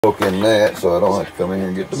Milk in that, so I don't have to come in here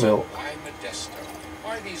and get the milk.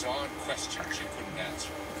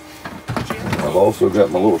 I've also got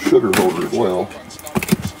my little sugar holder as well.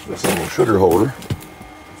 This little sugar holder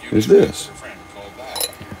is this,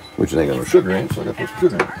 which ain't got no sugar in it, so I got to put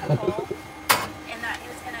sugar in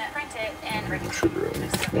it. Sugar in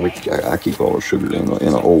it. I keep all the sugar in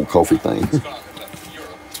an old coffee thing. It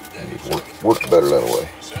works better that way.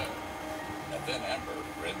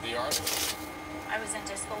 I was in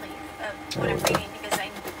disbelief of what I'm reading because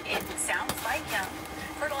it sounds like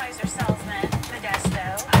fertilizer salesman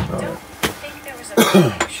Modesto. I don't think there was a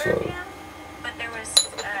picture of him, but there was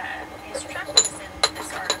his truck was in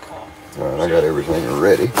this article. All right, I got everything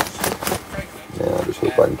ready. Now I just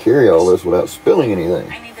hope I can carry all this without spilling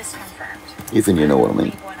anything. I need this confirmed. If you know what I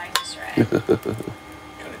mean. What I just read. Gonna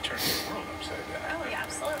turn the world upside down. Oh, yeah,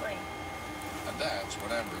 absolutely. And that's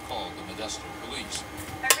what Amber called the Modesto police.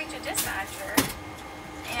 I reached a dispatcher,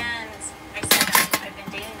 and I said, I've been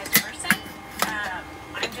dating this person. I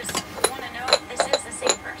just want to know if this is the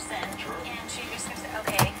same person. And she just goes,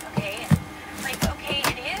 okay. And like, okay,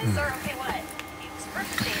 it is, or okay, what? His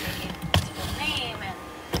birthday, his full name,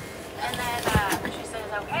 and then she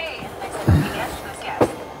says, okay. And I said, okay, yes. She goes, yes.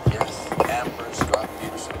 Yes, Amber Scott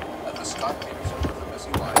Peterson and the Scott Peterson with the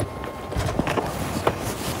missing wife.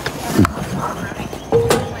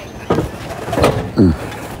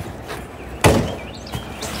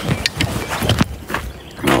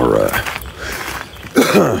 All right.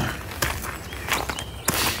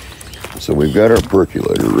 So we've got our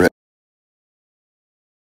percolator ready.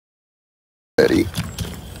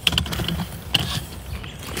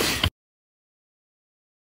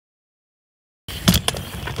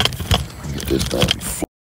 Get this thing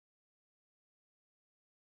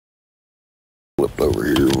flipped over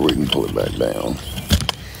here where we can pull it back down.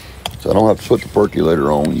 So I don't have to put the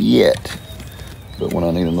percolator on yet. But when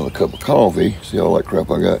I need another cup of coffee, see all that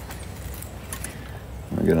crap I got?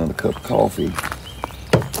 I get another cup of coffee.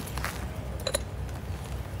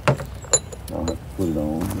 I'll have to put it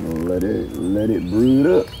on and let it brew it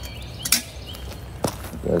up.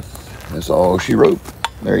 That's all she wrote.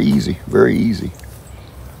 Very easy, very easy.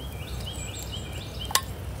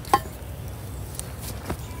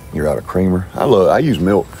 You're out of creamer. I use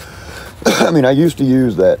milk. I mean, I used to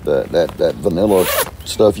use that vanilla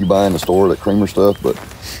stuff you buy in the store, that creamer stuff, but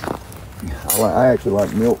I actually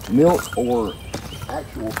like milk or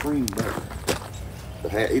actual cream better.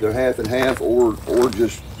 Either half and half or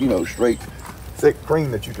just, you know, straight thick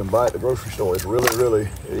cream that you can buy at the grocery store. It's really,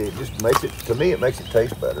 it just makes it, to me, it makes it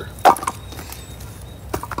taste better.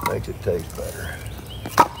 Makes it taste better.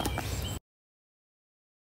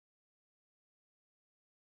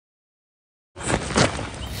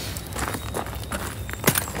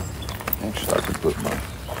 Actually, I could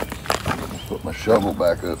put my shovel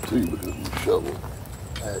back up too, because my shovel,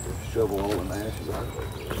 I had to shovel all the ashes out of it.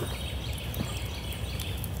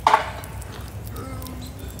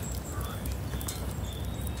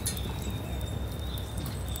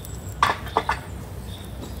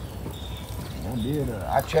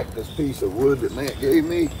 I checked this piece of wood that Matt gave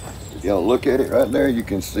me. If y'all look at it right there, you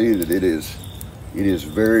can see that it is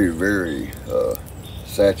very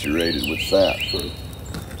saturated with sap. So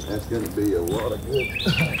that's going to be a lot of good wood to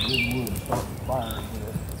start the fire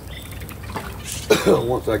with.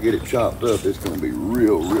 Once I get it chopped up, it's going to be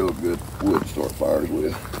real good wood to start fires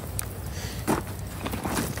with.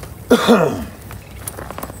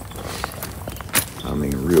 I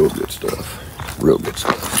mean, real good stuff. Real good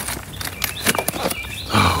stuff.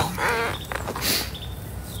 Oh.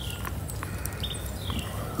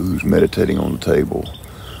 Who's meditating on the table?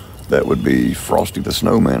 That would be Frosty the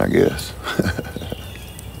Snowman, I guess.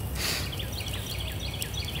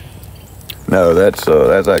 No, that's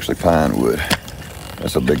actually pine wood.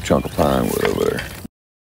 That's a big chunk of pine wood over there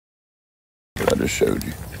that I just showed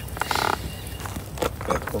you.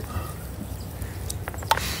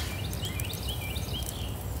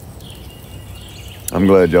 I'm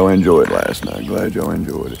glad y'all enjoyed last night. Glad y'all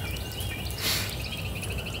enjoyed it.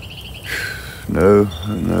 No,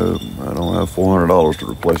 I don't have $400 to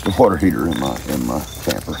replace the water heater in my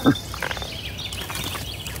camper.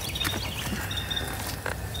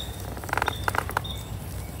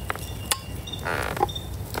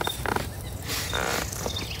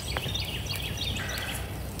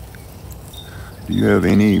 Do you have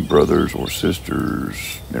any brothers or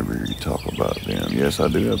sisters? Never hear you talk about them. Yes, I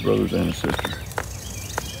do have brothers and a sister.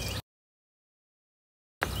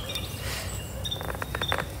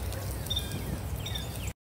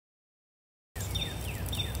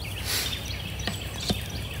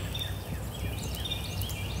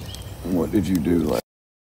 What did you do last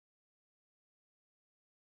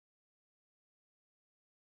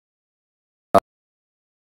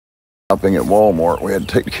shopping at Walmart. We had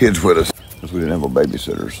to take the kids with us because we didn't have a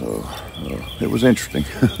babysitter. So it was interesting.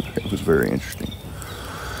 It was very interesting.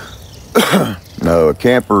 No, a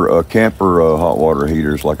camper hot water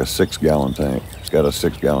heater is like a 6-gallon tank. It's got a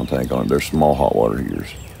 6-gallon tank on it. They're small hot water heaters.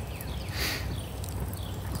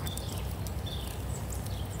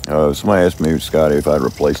 Somebody asked me, Scotty, if I'd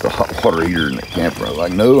replace the hot water heater in the camper. I was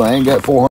like, no, I ain't got 400.